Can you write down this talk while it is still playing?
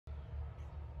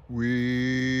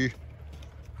Wee.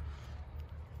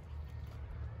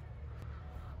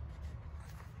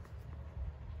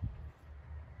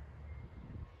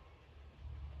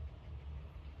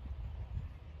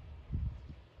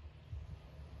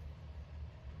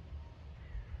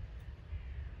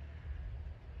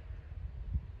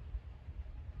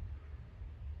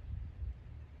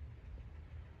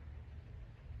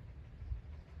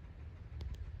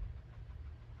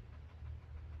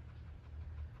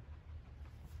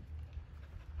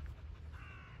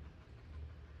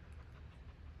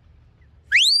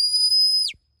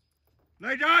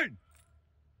 Lay down!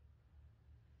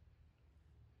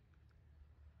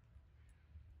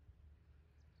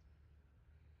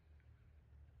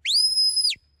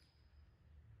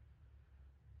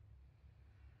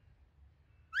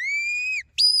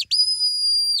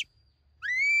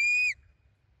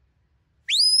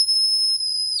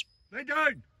 Lay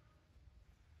down!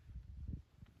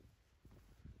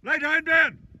 Lay down,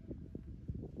 Ben!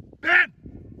 Ben!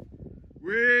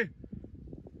 Wee!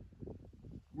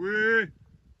 Wee!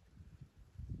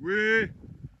 Wee!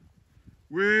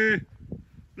 Wee!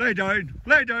 Lay down!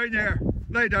 Lay down there!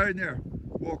 Lay down there!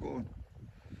 Walk on!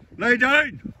 Lay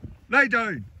down! Lay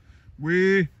down!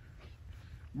 Wee!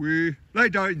 Wee! Lay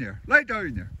down there! Lay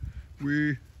down there!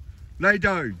 Wee! Lay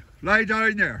down! Lay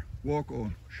down there! Walk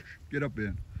on! Get up,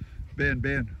 Ben! Ben,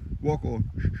 Ben! Walk on!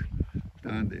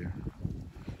 Stand there!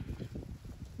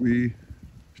 Wee!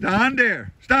 Stand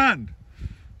there! Stand!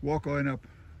 Walk on up!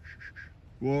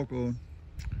 Walk on!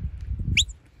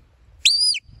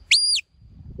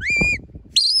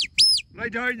 Lay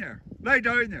down there! Lay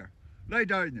down there! Lay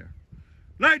down there!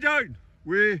 Lay down!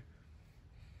 Wee!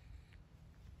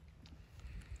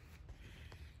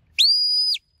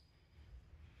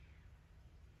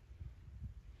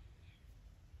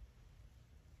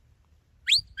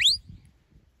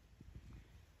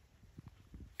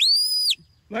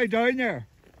 Lay down there!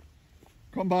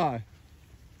 Come by!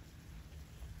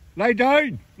 Lay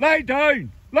down! Lay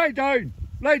down! Lay down!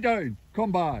 Lay down!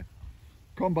 Come by!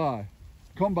 Come by!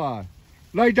 Come by!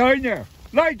 Lay down there!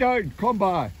 Lay down! Come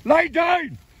by! Lay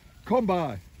down! Come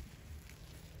by!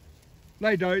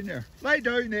 Lay down there! Lay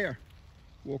down there!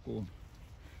 Walk on!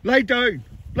 Lay down!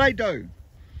 Lay down!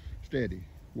 Steady!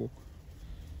 Walk!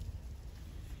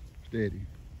 Steady!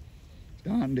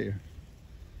 Stand there!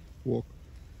 Walk!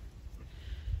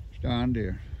 Stand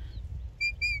there!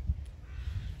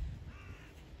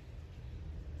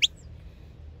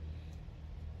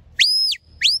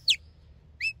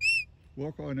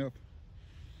 Walk on up.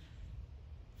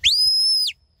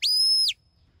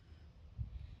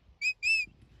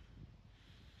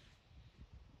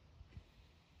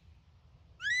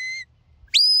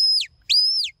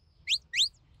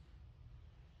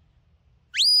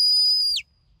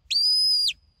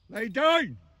 Lay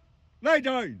down! Lay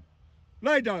down!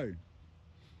 Lay down!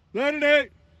 Let it out!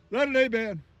 Let it out,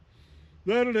 Ben!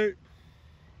 Let it out!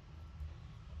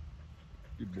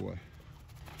 Good boy.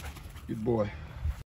 Good boy.